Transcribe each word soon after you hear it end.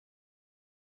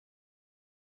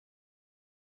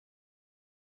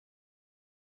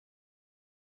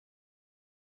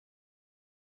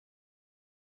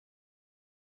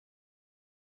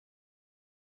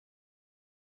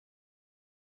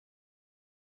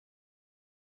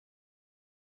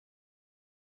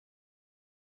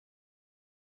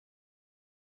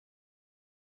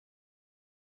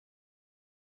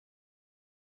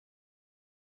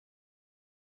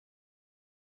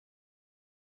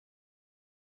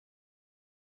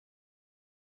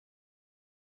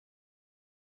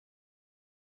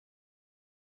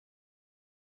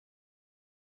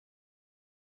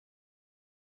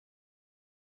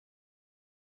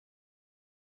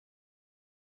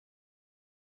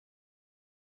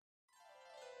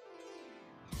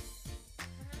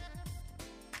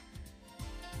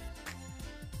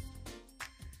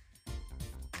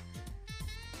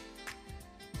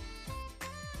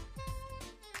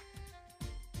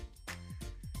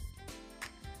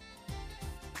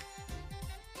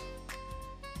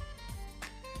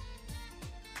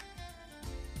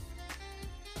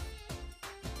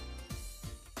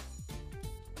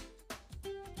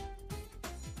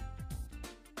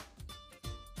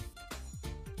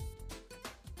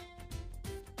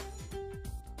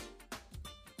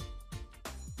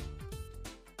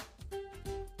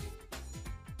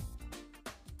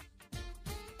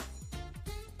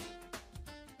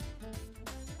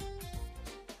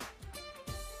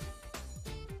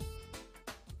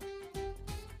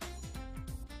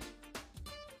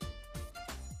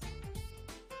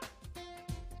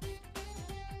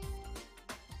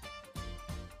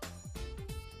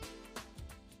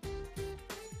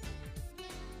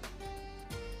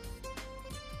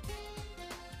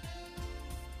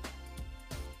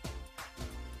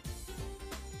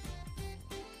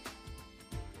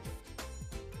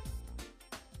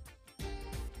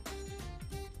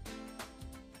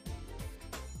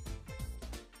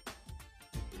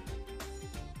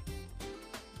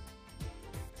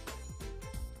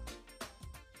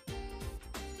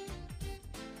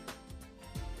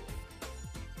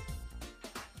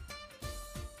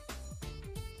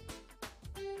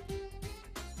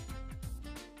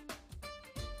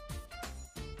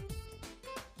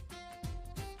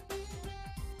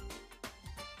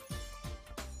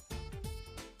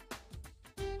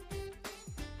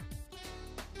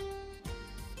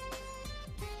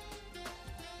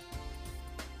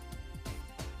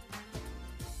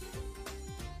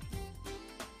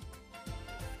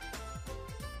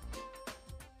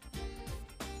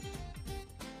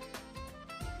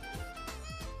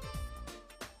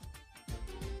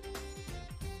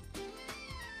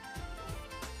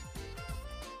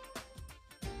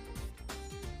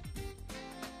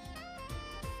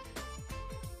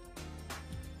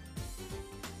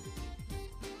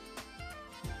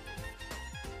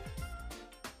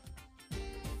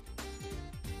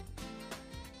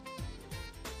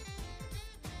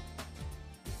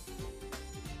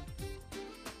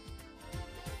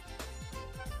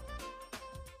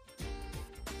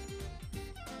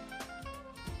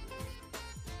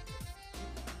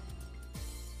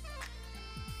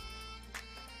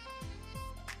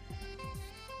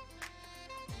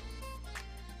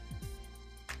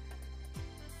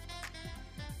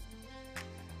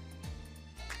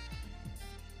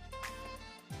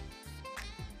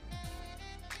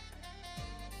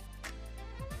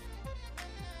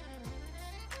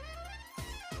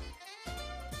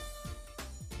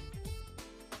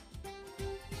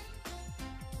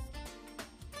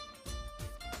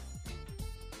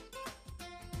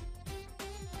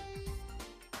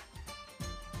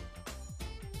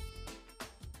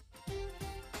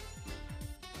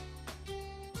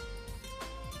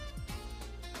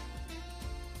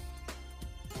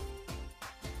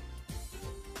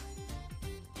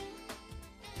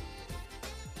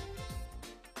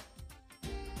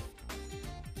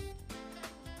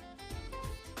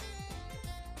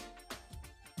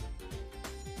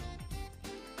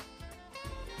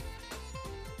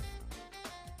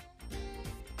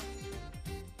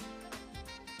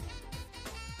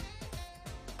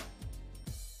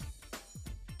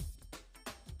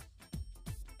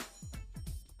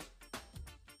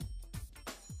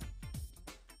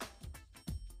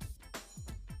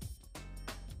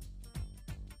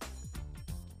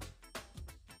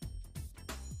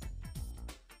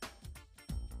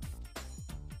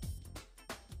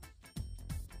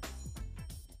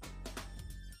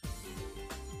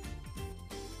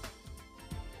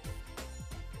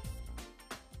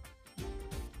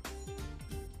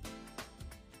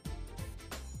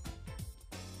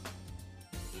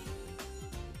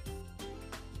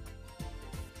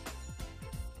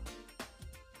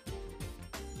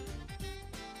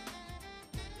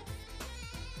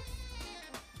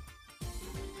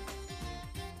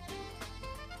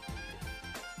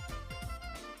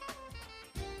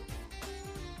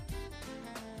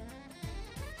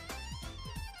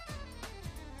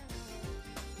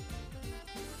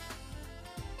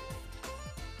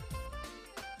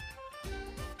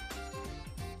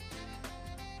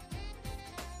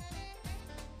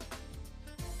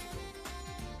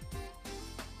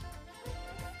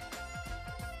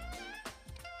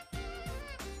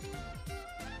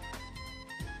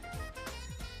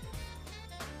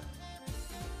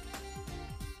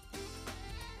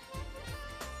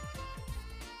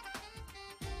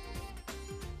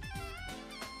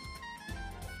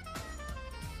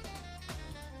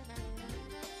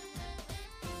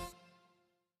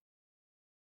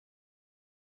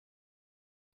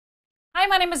Hi,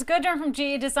 my name is Gudrun from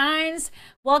GA Designs.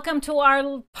 Welcome to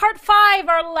our part 5,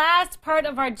 our last part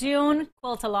of our June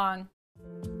quilt along.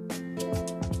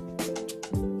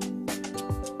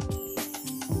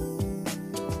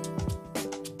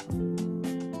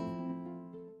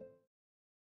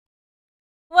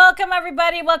 Welcome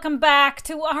everybody, welcome back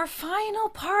to our final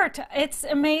part. It's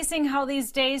amazing how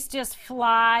these days just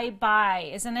fly by,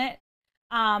 isn't it?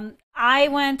 I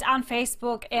went on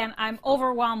Facebook and I'm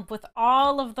overwhelmed with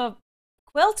all of the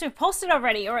quilts we've posted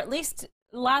already, or at least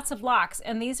lots of blocks,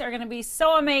 and these are going to be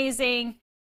so amazing,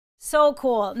 so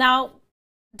cool. Now,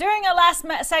 during our last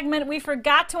segment, we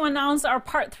forgot to announce our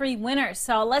part 3 winners,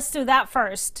 so let's do that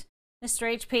first. Mr.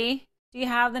 HP, do you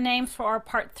have the names for our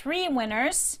part 3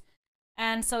 winners?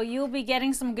 And so you'll be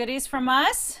getting some goodies from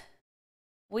us.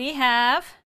 We have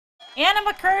Anna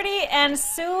McCurdy and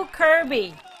Sue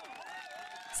Kirby.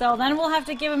 So then we'll have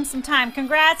to give them some time.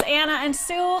 Congrats, Anna and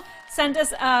Sue. Send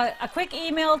us a quick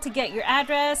email to get your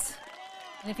address.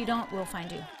 And if you don't, we'll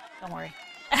find you. Don't worry.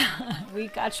 we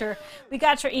got your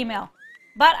email.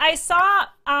 But I saw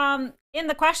in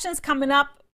the questions coming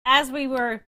up as we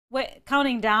were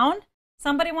counting down,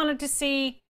 somebody wanted to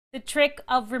see the trick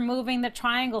of removing the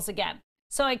triangles again.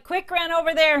 So I quick ran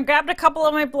over there and grabbed a couple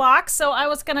of my blocks. So I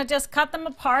was going to just cut them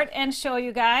apart and show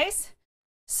you guys.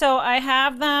 So I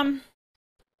have them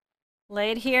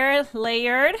laid here,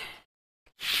 layered.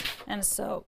 And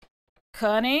so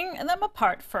cutting them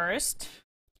apart first.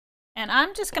 And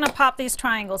I'm just going to pop these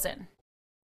triangles in.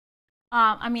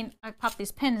 I pop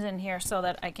these pins in here so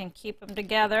that I can keep them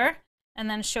together and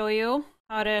then show you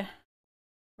how to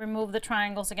remove the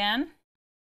triangles again.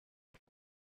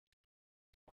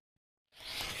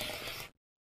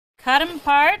 Cut them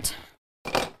apart.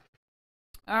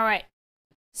 All right.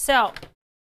 So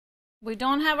we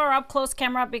don't have our up close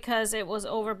camera because it was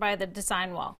over by the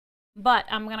design wall. But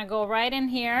I'm going to go right in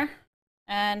here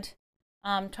and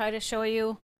try to show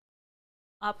you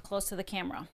up close to the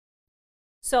camera.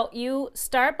 So you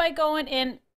start by going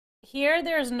in here.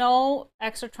 There's no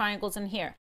extra triangles in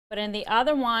here. But in the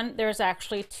other one, there's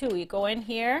actually 2. You go in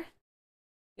here,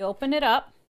 you open it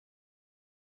up,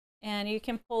 and you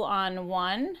can pull on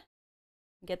one.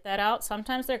 Get that out.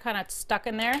 Sometimes they're kind of stuck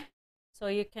in there. So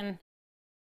you can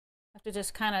have to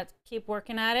just kind of keep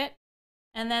working at it.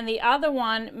 And then the other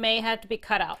one may have to be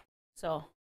cut out. So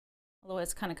otherwise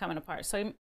it's kind of coming apart.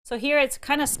 So here it's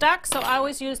kind of stuck. So I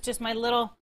always use just my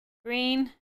little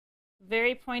green,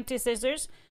 very pointy scissors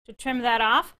to trim that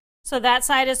off. So that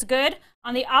side is good.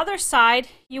 On the other side,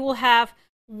 you will have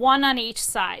one on each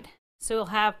side. So you'll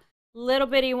have little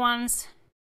bitty ones.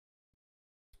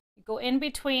 You go in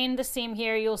between the seam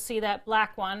here. You'll see that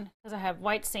black one because I have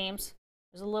white seams.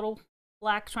 There's a little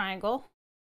black triangle.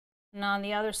 And on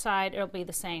the other side, it'll be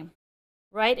the same.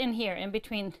 Right in here, in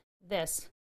between this.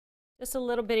 Just a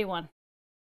little bitty one.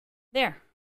 There.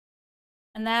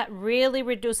 And that really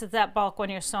reduces that bulk when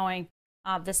you're sewing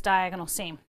this diagonal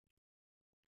seam.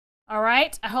 All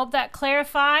right, I hope that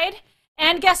clarified.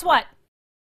 And guess what?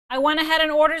 I went ahead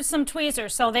and ordered some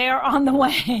tweezers, so they are on the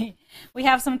way. We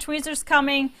have some tweezers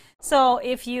coming, so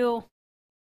if you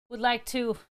would like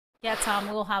to get some,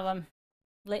 we'll have them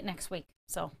late next week.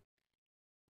 So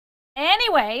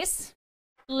anyways,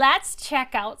 let's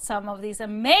check out some of these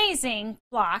amazing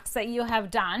blocks that you have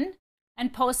done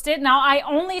and posted. Now, I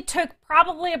only took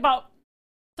probably about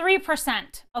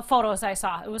 3% of photos I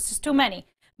saw. It was just too many.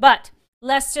 But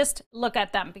let's just look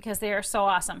at them because they are so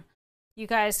awesome. You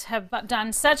guys have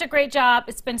done such a great job.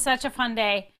 It's been such a fun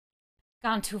day.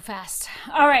 Gone too fast.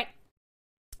 All right.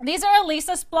 These are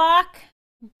Elisa's block.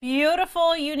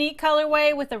 Beautiful, unique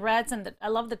colorway with the reds, and I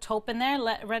love the taupe in there,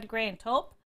 red, gray, and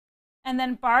taupe. And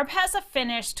then Barb has a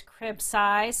finished crib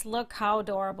size. Look how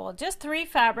adorable. Just 3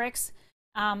 fabrics,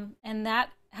 and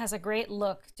that has a great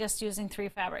look just using 3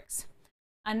 fabrics.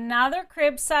 Another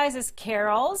crib size is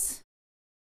Carol's.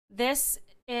 This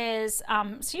is,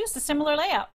 she used a similar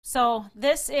layout. So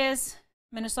this is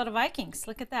Minnesota Vikings.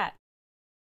 Look at that.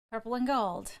 Purple and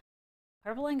gold.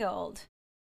 Purple and gold.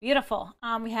 Beautiful.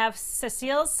 We have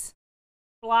Cecile's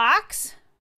blocks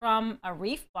from a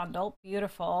Reef bundle.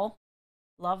 Beautiful.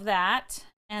 Love that.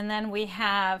 And then we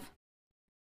have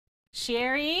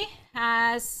Sherry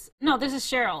has, no, this is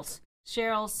Cheryl's.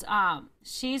 Cheryl's,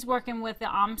 she's working with the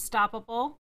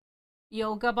Unstoppable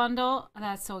yoga bundle.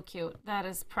 That's so cute. That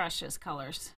is precious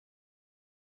colors.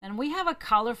 And we have a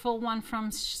colorful one from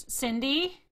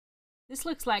Cindy. This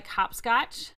looks like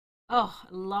hopscotch. Oh, I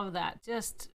love that.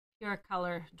 Just pure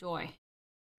color joy.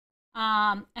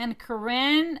 And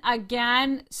Corinne,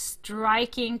 again,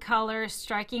 striking colors,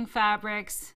 striking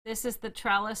fabrics. This is the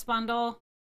trellis bundle.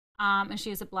 And she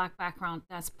has a black background.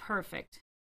 That's perfect.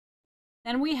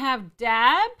 Then we have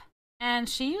Deb, and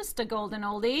she used a golden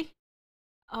oldie.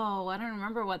 Oh, I don't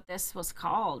remember what this was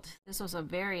called. This was a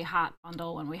very hot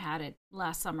bundle when we had it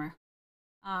last summer.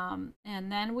 And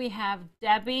then we have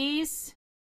Debbie's.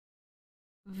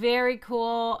 Very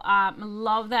cool.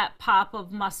 Love that pop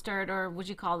of mustard, or would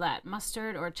you call that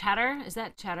mustard or cheddar? Is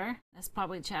that cheddar? That's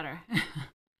probably cheddar.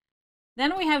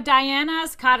 Then we have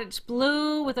Diana's cottage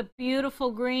blue with a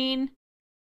beautiful green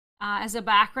as a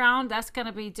background. That's going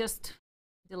to be just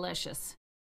delicious.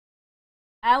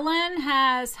 Ellen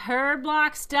has her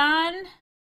blocks done.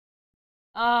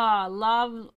 Oh,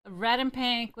 love red and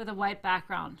pink with a white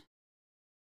background.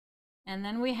 And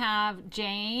then we have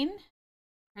Jane,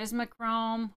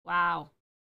 Prismachrome. Wow,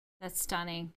 that's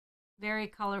stunning. Very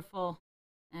colorful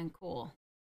and cool.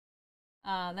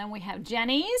 Then we have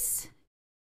Jenny's.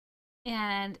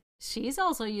 And she's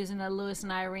also using a Lewis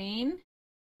and Irene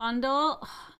bundle.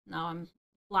 Oh, now I'm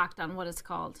blocked on what it's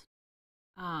called.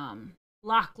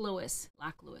 Loch Lewis,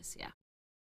 yeah.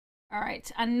 All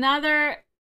right, another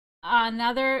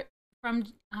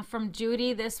from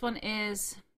Judy. This one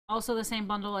is also the same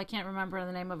bundle. I can't remember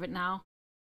the name of it now.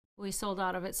 We sold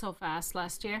out of it so fast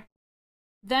last year.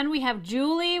 Then we have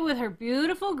Julie with her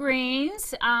beautiful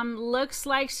greens. Looks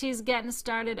like she's getting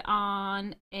started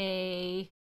on a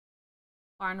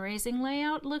barn raising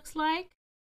layout, looks like.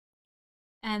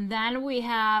 And then we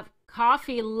have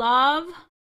Coffee Love.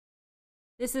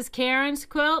 This is Karen's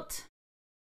quilt.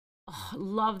 Oh,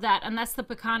 love that. And that's the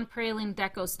pecan praline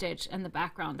deco stitch in the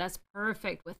background. That's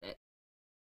perfect with it.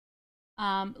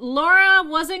 Laura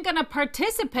wasn't going to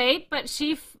participate, but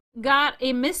she got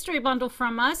a mystery bundle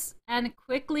from us and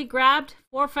quickly grabbed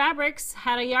 4 fabrics,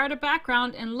 had a yard of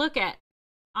background, and look at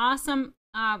awesome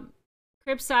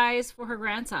crib size for her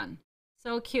grandson.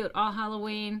 So cute, all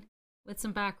Halloween with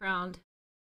some background.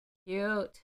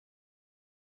 Cute.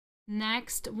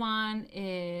 Next one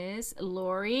is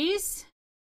Lori's.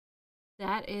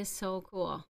 That is so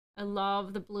cool. I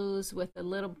love the blues with a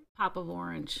little pop of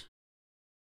orange.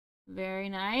 Very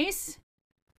nice.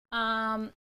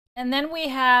 And then we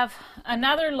have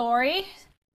another Lori.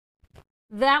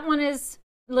 That one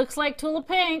looks like Tula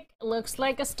Pink. Looks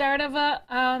like a start of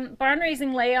a barn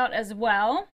raising layout as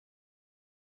well.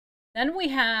 Then we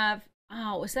have,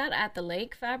 oh, is that At the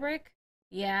Lake fabric?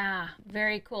 Yeah,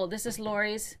 very cool. This is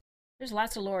Lori's. There's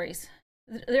lots of Lori's.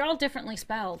 They're all differently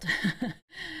spelled.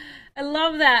 I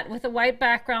love that with a white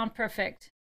background.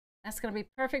 Perfect. That's going to be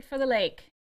perfect for the lake.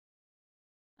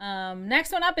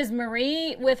 Next one up is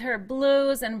Marie with her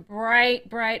blues and bright,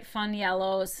 bright, fun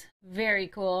yellows. Very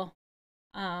cool.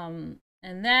 And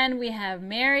then we have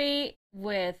Mary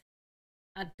with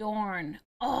Adorn.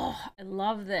 Oh, I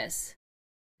love this.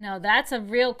 Now that's a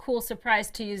real cool surprise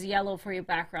to use yellow for your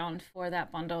background for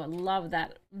that bundle. I love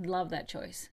that. Love that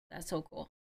choice. That's so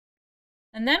cool.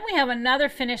 And then we have another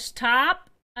finished top.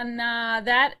 And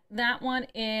that one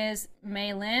is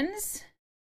Maylin's.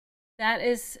 That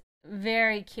is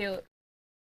very cute.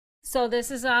 So this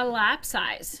is a lap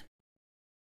size.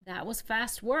 That was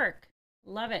fast work.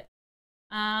 Love it.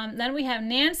 Then we have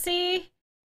Nancy.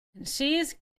 And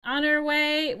she's on her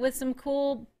way with some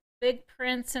cool big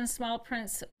prints and small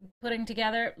prints putting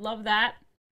together. Love that.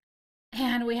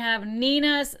 And we have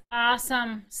Nina's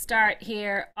awesome start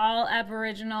here. All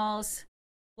Aboriginals,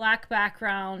 black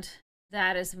background.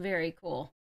 That is very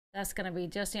cool. That's going to be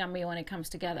just yummy when it comes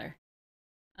together.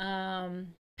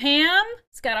 Pam's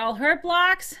got all her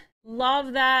blocks.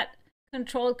 Love that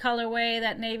controlled colorway.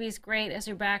 That navy's great as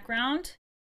your background.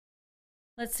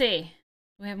 Let's see.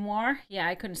 Do we have more? Yeah,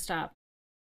 I couldn't stop.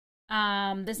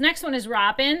 This next one is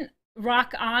Robin.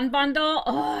 Rock On bundle.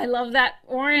 Oh, I love that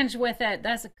orange with it.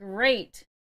 That's great.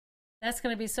 That's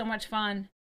going to be so much fun.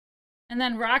 And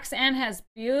then Roxanne has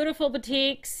beautiful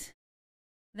batiks.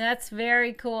 That's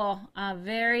very cool.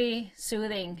 Very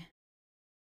soothing.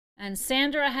 And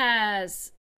Sandra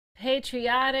has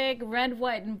patriotic red,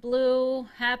 white, and blue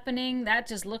happening. That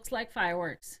just looks like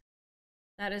fireworks.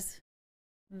 That is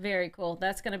very cool.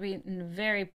 That's going to be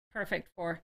very perfect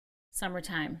for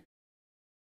summertime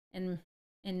in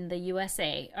the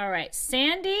USA. All right,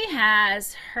 Sandy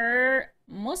has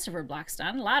most of her blocks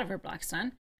done, a lot of her blocks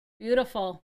done.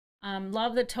 Beautiful.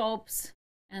 Love the taupes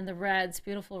and the reds,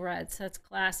 beautiful reds. That's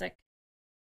classic.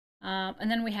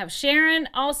 And then we have Sharon,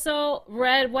 also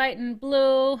red, white, and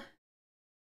blue.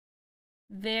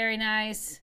 Very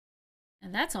nice.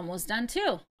 And that's almost done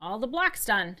too. All the blocks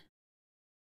done.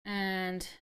 And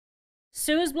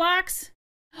Sue's blocks,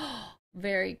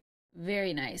 very,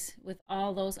 very nice with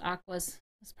all those aquas.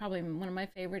 It's probably one of my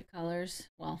favorite colors.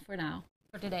 Well, for now,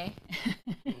 for today.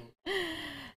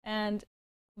 And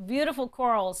beautiful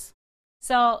corals.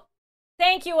 So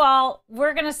thank you all.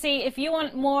 We're gonna see if you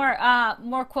want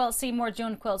more quilts, see more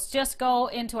June quilts. Just go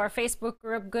into our Facebook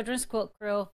group, Goodrun's Quilt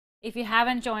Crew. If you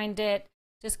haven't joined it,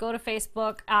 just go to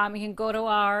Facebook. You can go to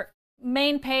our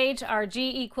main page, our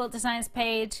GE Quilt Designs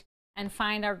page, and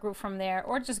find our group from there,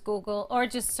 or just Google, or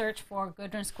just search for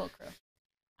Goodrun's Quilt Crew.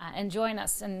 And join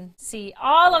us and see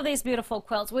all of these beautiful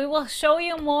quilts. We will show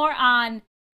you more on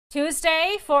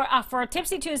Tuesday for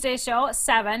Tipsy Tuesday show at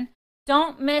 7.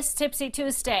 Don't miss Tipsy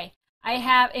Tuesday. I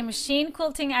have a machine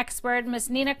quilting expert, Miss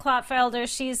Nina Klotfelder.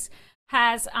 She's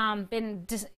has been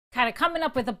kind of coming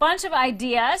up with a bunch of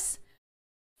ideas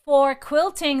for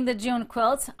quilting the June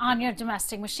quilts on your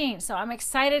domestic machine. So I'm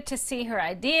excited to see her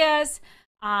ideas.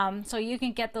 So you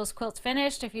can get those quilts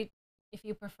finished if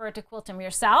you prefer to quilt them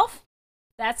yourself.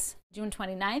 That's June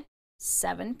 29th,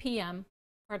 7 p.m.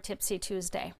 for Tipsy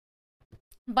Tuesday.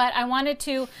 But I wanted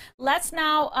to, let's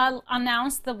now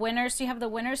announce the winners. You have the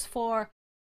winners for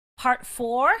part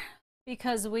 4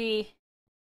 because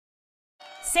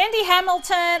Cindy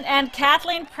Hamilton and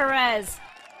Kathleen Perez.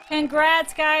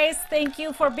 Congrats, guys. Thank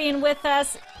you for being with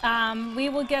us. We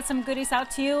will get some goodies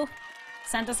out to you.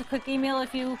 Send us a quick email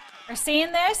if you are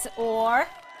seeing this, or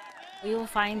we will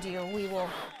find you. We will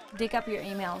dig up your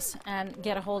emails and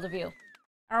get a hold of you.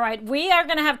 All right, we are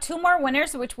going to have 2 more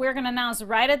winners, which we're going to announce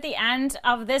right at the end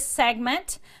of this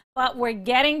segment, but we're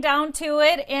getting down to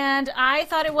it, and I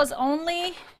thought it was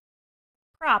only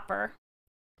proper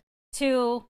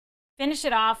to finish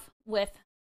it off with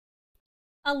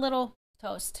a little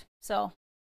toast. So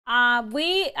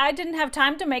I didn't have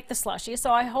time to make the slushies,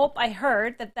 so I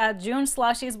heard that the June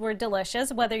slushies were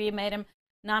delicious, whether you made them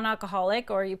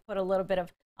non-alcoholic or you put a little bit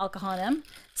of alcohol in them.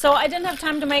 So I didn't have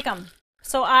time to make them.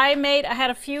 So I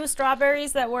had a few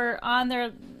strawberries that were on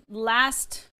their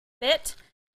last bit.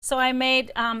 So I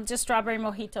made just strawberry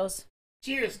mojitos.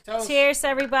 Cheers, toast. Cheers,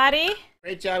 everybody.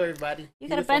 Great job, everybody. You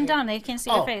gotta bend down. They can't see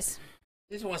your face.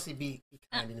 This wants to be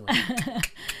kind anyway.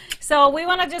 So we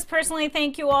want to just personally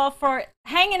thank you all for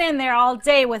hanging in there all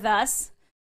day with us.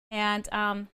 And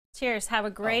cheers. Have a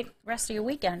great rest of your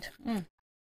weekend.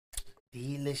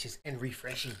 Delicious and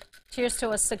refreshing. Cheers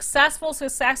to a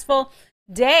successful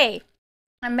day.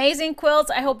 Amazing quilts.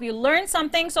 I hope you learned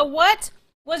something. So what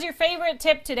was your favorite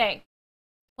tip today?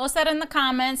 Post that in the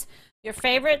comments. Your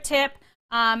favorite tip.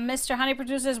 Mr. Honey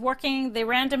Producer is working the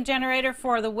random generator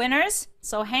for the winners.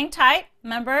 So hang tight.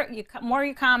 Remember, more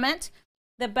you comment,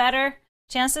 the better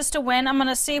chances to win. I'm going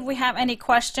to see if we have any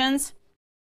questions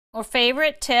or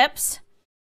favorite tips.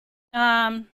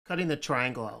 Cutting the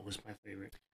triangle out was my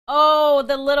favorite.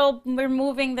 Oh,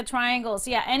 removing the triangles.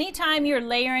 Yeah, anytime you're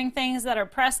layering things that are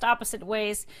pressed opposite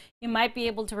ways, you might be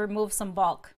able to remove some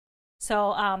bulk.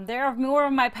 So there are more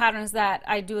of my patterns that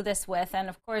I do this with. And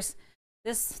of course,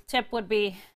 this tip would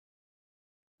be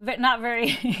not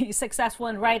very successful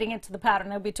in writing into the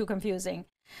pattern. It would be too confusing.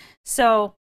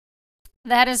 So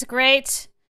that is great.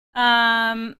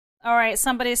 All right,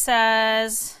 somebody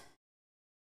says...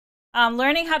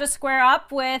 learning how to square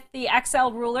up with the XL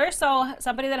ruler. So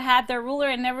somebody that had their ruler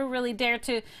and never really dared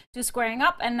to do squaring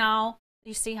up, and now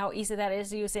you see how easy that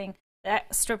is using the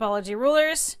Stripology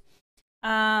rulers.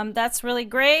 That's really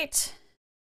great.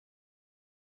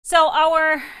 So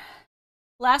our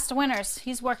last winners,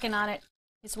 he's working on it.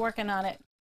 He's working on it.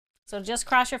 So just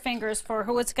cross your fingers for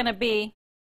who it's going to be.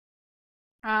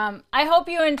 I hope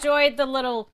you enjoyed the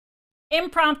little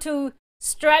impromptu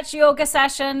stretch yoga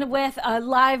session with a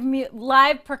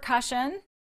live percussion.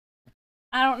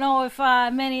 I don't know if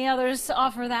many others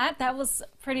offer that. That was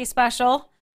pretty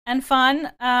special and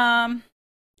fun.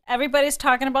 Everybody's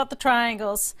talking about the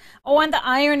triangles. Oh, and the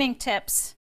ironing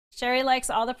tips. Sherry likes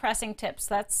all the pressing tips.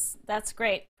 That's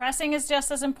great. Pressing is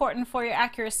just as important for your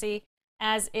accuracy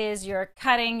as is your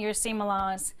cutting, your seam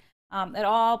allowance. It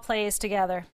all plays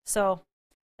together. So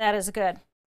that is good.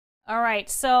 All right,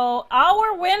 so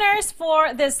our winners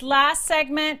for this last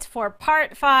segment for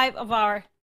part 5 of our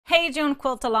Hey June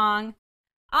Quilt Along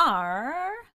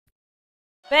are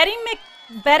Betty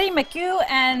McHugh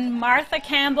and Martha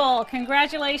Campbell.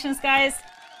 Congratulations, guys.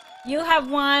 You have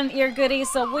won your goodies.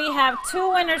 So we have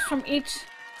 2 winners from each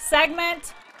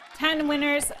segment. 10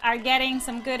 winners are getting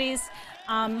some goodies.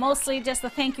 Mostly just a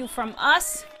thank you from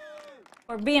us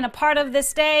for being a part of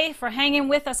this day, for hanging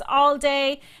with us all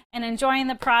day and enjoying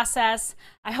the process.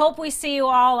 I hope we see you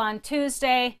all on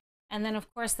Tuesday, and then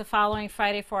of course the following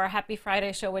Friday for our Happy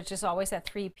Friday show, which is always at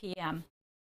 3 p.m.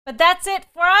 But that's it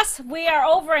for us. We are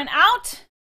over and out.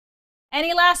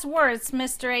 Any last words,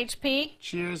 Mr. HP?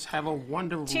 Cheers. Have a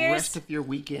wonderful rest of your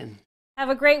weekend. Have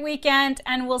a great weekend,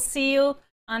 and we'll see you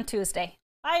on Tuesday.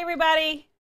 Bye, everybody.